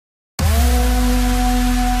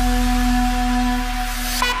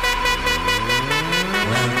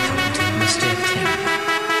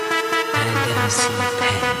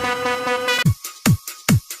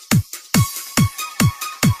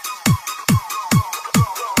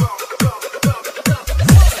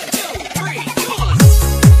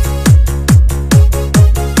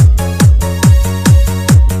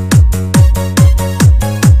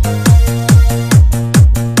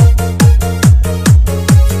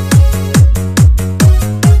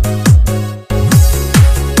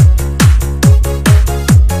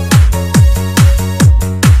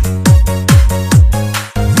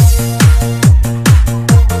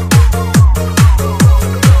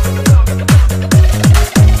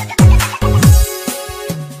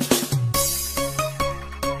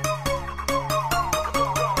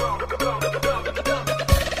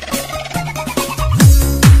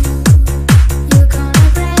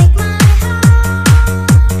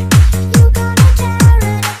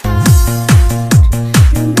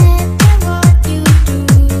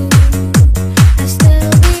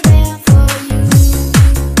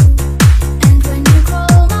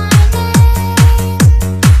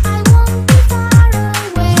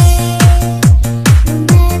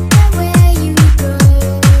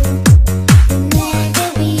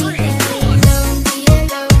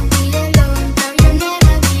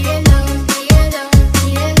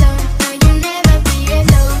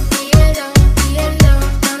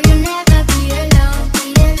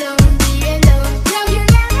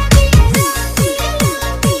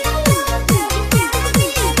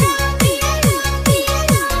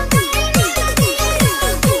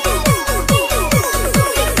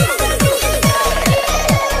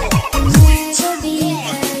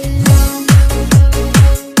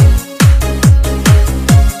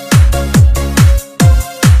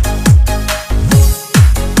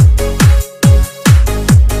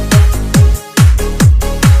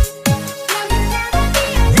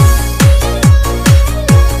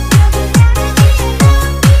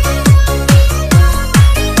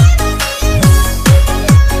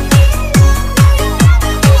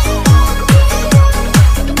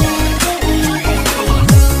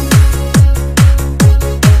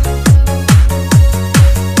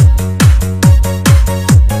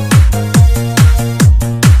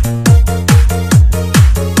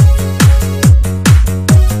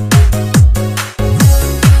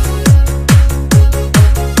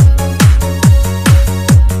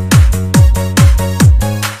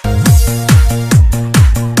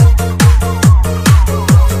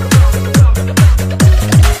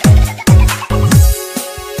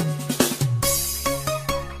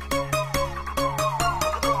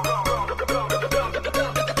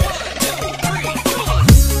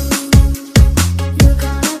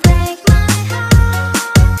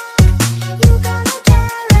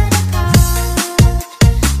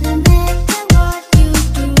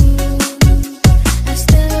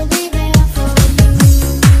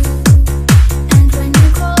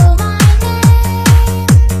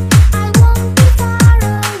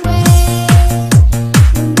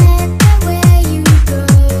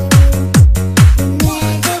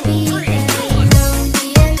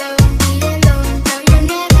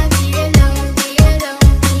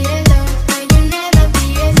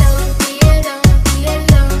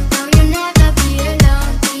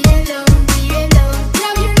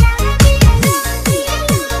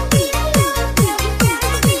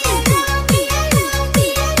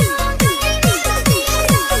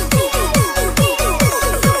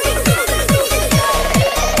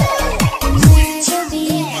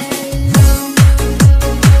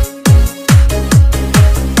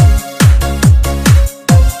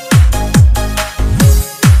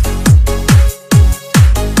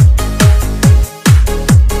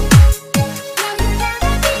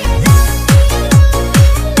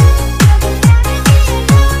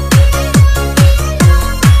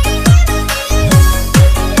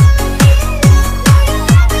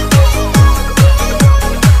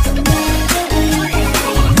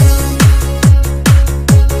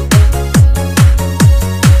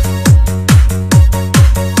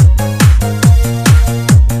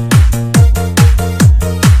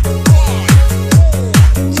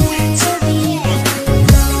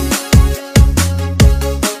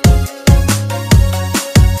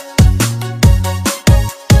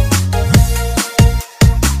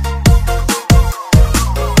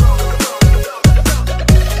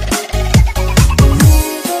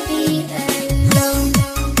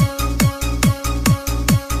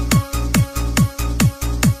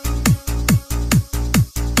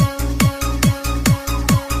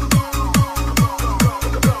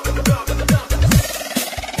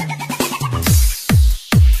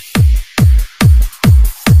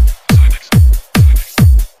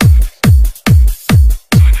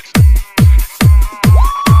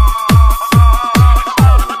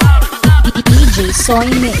Soy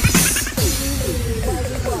Mix.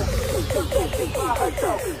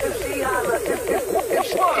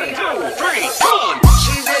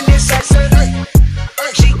 She's in this sexy,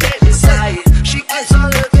 she can't decide. She acts all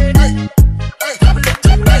of it. Look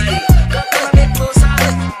to me, got me close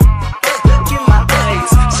eye. Look in my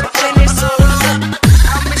eyes, searching it so long.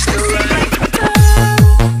 I'm Mr. Right.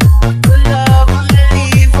 Good love,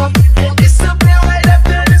 believe and disappear right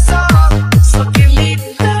after the song. So give me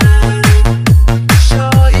love,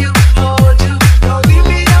 show you, hold you. Don't leave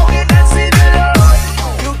me out here dancing alone.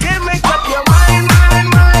 You can make up your mind.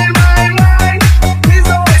 Please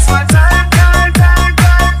don't waste my time.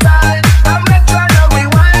 I'm not trying to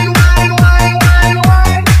rewind.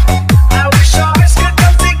 I wish our hearts could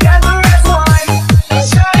come together as one.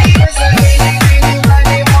 Shawty is a eeny, meeny,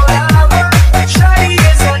 miny, mo lover. Shawty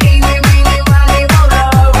is a eeny, meeny, miny, mo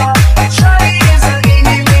lover. Shawty is a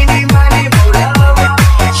eeny, meeny, miny, mo lover.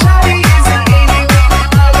 Shawty is a eeny, meeny,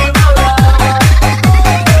 miny, mo lover.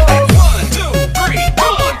 1, 2, 3,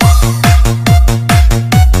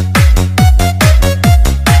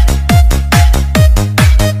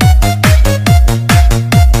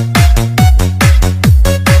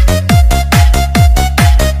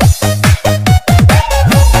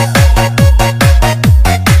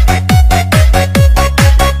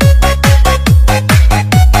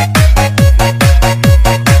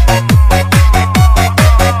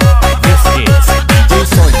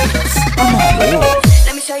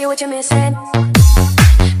 Let me show you what you're missing.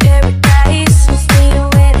 Paradise, must be a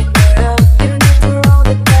wedding girl. You don't need to roll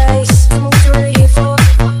the dice. I'm what you're really here for.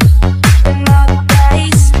 And all the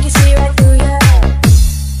dice, I can see right through you.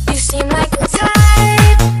 You seem like the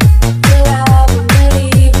type to love and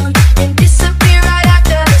believe and disappear right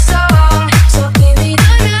after the song. So give me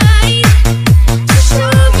the night to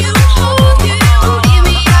show you, hold you. Leave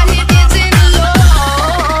me out here dancing alone.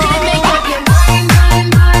 Can't make up your mind.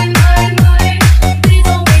 Please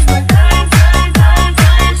don't waste my time.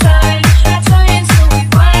 Not trying to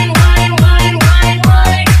rewind.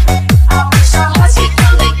 I wish our hearts could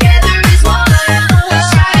come together as one.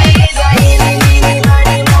 Shawty is a eeny, meeny,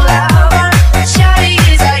 miny, mo lover. Shawty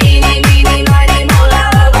is a eeny, meeny, miny, mo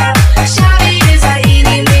lover. Shawty is a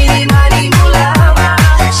eeny, meeny, miny, mo lover.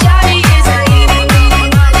 Shawty is a eeny, meeny,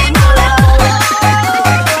 miny, mo lover.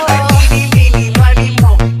 Eeny, meeny, miny,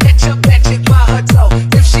 mo. Catch it by her toe.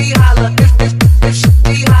 If she holler, if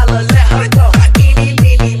she holler, let her go. Eeny,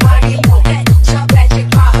 meeny, miny, mo. Catch it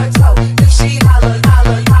by her toe. If she holler, let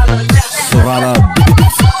her go.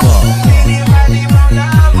 Eeny, miny, mo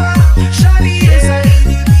lover. Shawty is a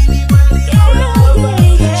eeny, meeny, miny, mo lover.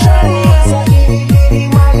 Shawty is a eeny, meeny,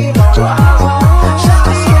 miny, mo lover.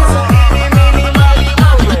 Shawty is a eeny, meeny, miny, mo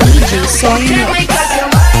lover. DJ Soy Can't Mix. make up your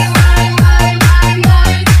mind.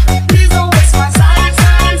 Please don't waste my time.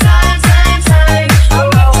 I'm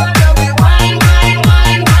not trying to rewind.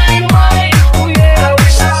 Oh yeah, I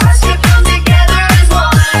wish our hearts could come together as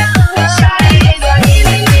one. Shawty is a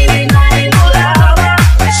eeny, meeny, miny, mo lover.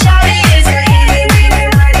 Shawty is a eeny, meeny,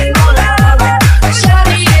 miny, mo lover.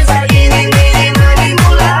 Shawty is a eeny, meeny, miny, mo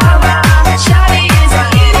lover. Shawty is a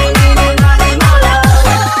eeny, meeny, miny, mo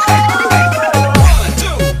lover. 1,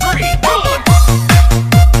 2, 3, 4.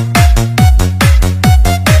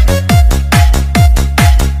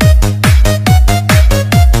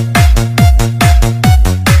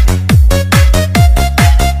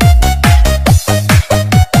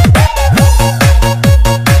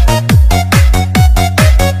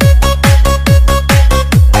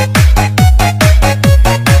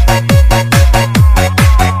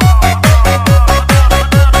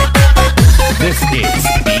 This is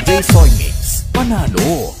DJ Soy Mix.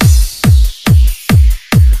 Panalo.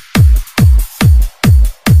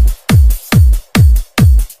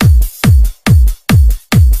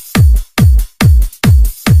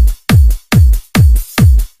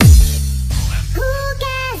 Who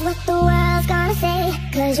cares what the world's gonna say?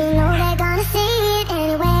 'Cause you know they're gonna see it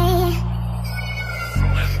anyway.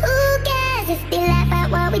 Who cares if they laugh at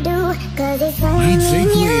what we do? 'Cause it's only me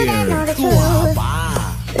and you that know the truth.